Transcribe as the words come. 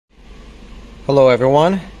Hello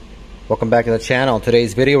everyone, welcome back to the channel. In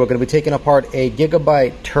today's video we're going to be taking apart a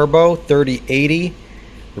Gigabyte Turbo 3080,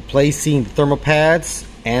 replacing the thermal pads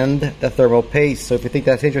and the thermal paste. So if you think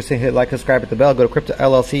that's interesting, hit like, subscribe, hit the bell, go to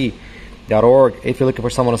cryptollc.org if you're looking for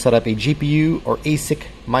someone to set up a GPU or ASIC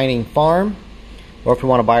mining farm, or if you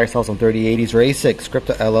want to buy or sell some 3080s or ASICs,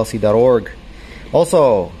 cryptollc.org.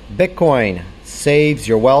 Also, Bitcoin saves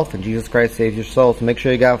your wealth and Jesus Christ saves your soul, so make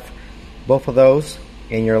sure you got both of those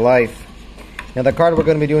in your life. Now the card we're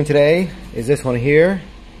going to be doing today is this one here,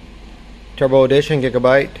 Turbo Edition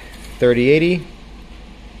Gigabyte 3080. You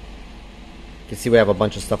can see we have a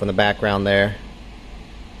bunch of stuff in the background there.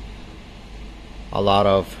 A lot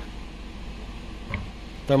of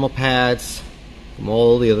thermal pads from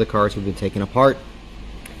all the other cards we've been taking apart.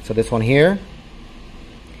 So this one here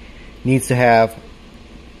needs to have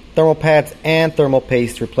thermal pads and thermal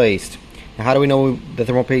paste replaced. Now how do we know the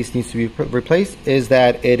thermal paste needs to be replaced? Is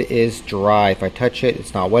that it is dry. If I touch it,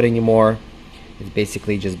 it's not wet anymore. It's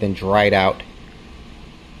basically just been dried out.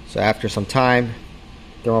 So after some time,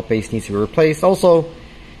 thermal paste needs to be replaced. Also,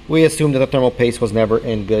 we assume that the thermal paste was never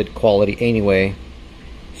in good quality anyway,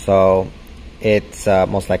 so it's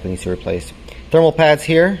most likely needs to be replaced. Thermal pads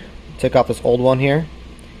here, took off this old one here,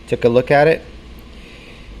 took a look at it.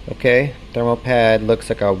 Okay, thermal pad looks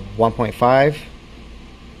like a 1.5.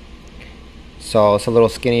 So it's a little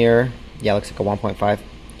skinnier. Yeah, it looks like a 1.5.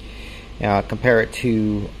 Now compare it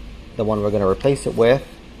to the one we're going to replace it with.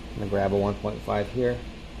 I'm going to grab a 1.5 here.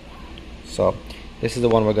 So this is the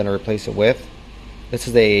one we're going to replace it with. This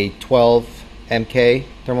is a 12 MK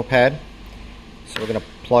thermal pad. So we're going to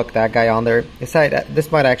plug that guy on there.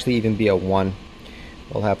 This might actually even be a 1.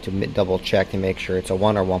 We'll have to double check to make sure it's a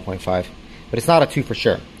 1 or 1.5. But it's not a 2 for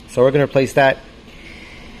sure. So we're going to replace that.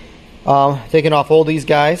 Taking off all these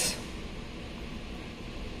guys.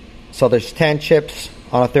 So there's 10 chips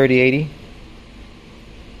on a 3080.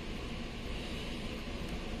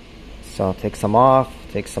 So take some off,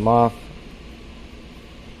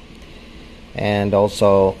 and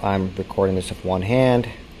also I'm recording this with one hand.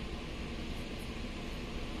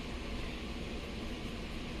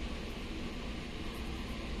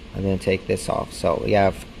 And then take this off. So we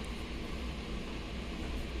have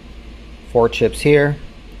 4 chips here,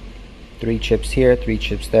 3 chips here, 3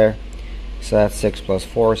 chips there. So that's 6 plus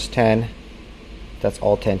 4 is 10. That's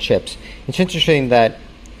all 10 chips. It's interesting that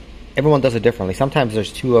everyone does it differently. Sometimes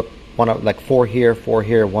there's 2 up, 1 up, like 4 here,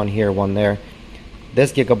 1 here, 1 there.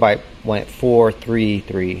 This Gigabyte went 4, 3,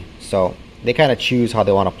 3. So they kind of choose how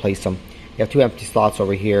they want to place them. You have 2 empty slots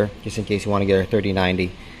over here, just in case you want to get a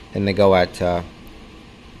 3090. Then they go at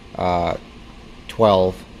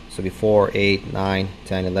 12. So it'll be 4, 8, 9,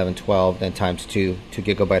 10, 11, 12, then times 2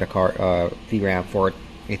 gigabyte of VRAM for it.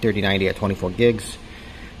 A 3090 at 24 gigs. So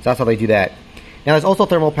that's how they do that. Now there's also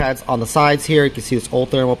thermal pads on the sides here. You can see this old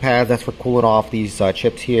thermal pads. That's for cooling off these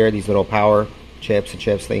chips here, these little power chips,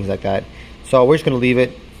 things like that. So we're just going to leave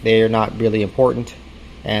it. They're not really important.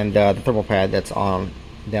 And the thermal pad that's on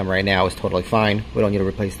them right now is totally fine. We don't need to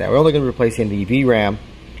replace that. We're only going to be replacing the VRAM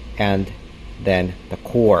and then the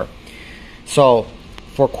core. So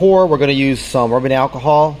for core, we're going to use some rubbing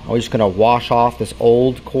alcohol. We're just going to wash off this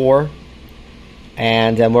old core.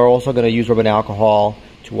 And then we're also going to use rubbing alcohol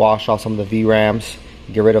to wash off some of the VRAMs,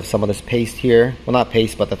 get rid of some of this paste here. Well, not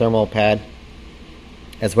paste, but the thermal pad,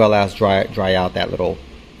 as well as dry out that little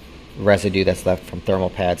residue that's left from thermal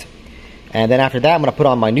pads. And then after that, I'm going to put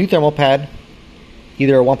on my new thermal pad,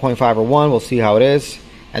 either a 1.5 or 1. We'll see how it is.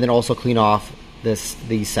 And then also clean off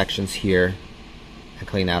these sections here and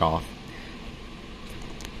clean that off.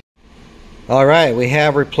 All right, we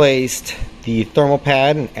have replaced the thermal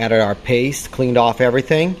pad and added our paste, cleaned off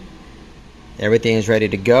everything. Everything is ready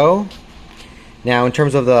to go. Now in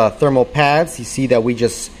terms of the thermal pads, you see that we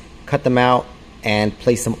just cut them out and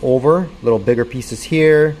place them over, little bigger pieces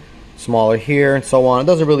here, smaller here, and so on. It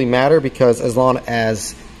doesn't really matter because as long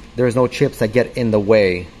as there's no chips that get in the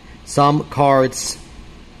way. Some cards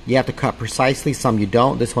you have to cut precisely, some you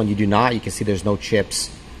don't. This one you do not. You can see there's no chips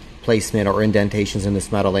placement or indentations in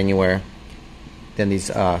this metal anywhere. Then these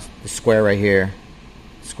the square right here,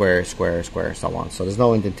 square, square, square, so on. So there's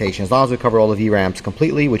no indentation. As long as we cover all the VRAMs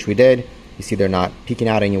completely, which we did, you see they're not peeking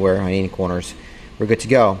out anywhere on any corners. We're good to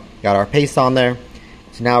go. Got our paste on there.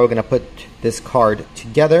 So now we're going to put this card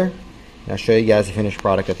together, and I'll show you guys the finished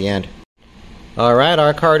product at the end. All right,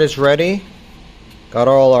 our card is ready. Got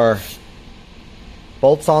all our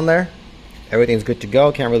bolts on there. Everything's good to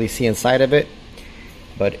go. Can't really see inside of it,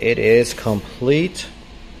 but it is complete.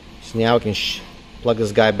 So now we can plug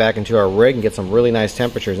this guy back into our rig and get some really nice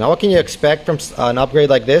temperatures. Now what can you expect from an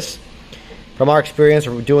upgrade like this? From our experience,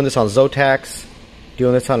 we're doing this on zotacs,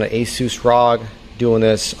 doing this on an Asus ROG, doing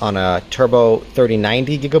this on a Turbo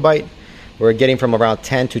 3090 Gigabyte. We're getting from around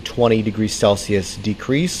 10 to 20 degrees Celsius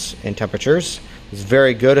decrease in temperatures. It's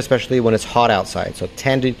very good, especially when it's hot outside. So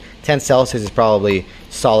 10 Celsius is probably a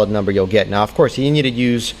solid number you'll get. Now, of course, you need to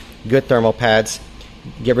use good thermal pads.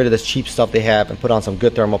 Get rid of this cheap stuff they have and put on some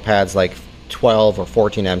good thermal pads like 12 or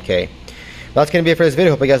 14 MK. That's going to be it for this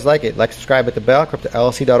video. Hope you guys like it. Like, subscribe, hit the bell,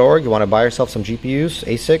 cryptollc.org. You want to buy yourself some GPUs,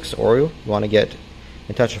 ASICs, or you want to get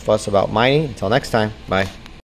in touch with us about mining. Until next time, bye.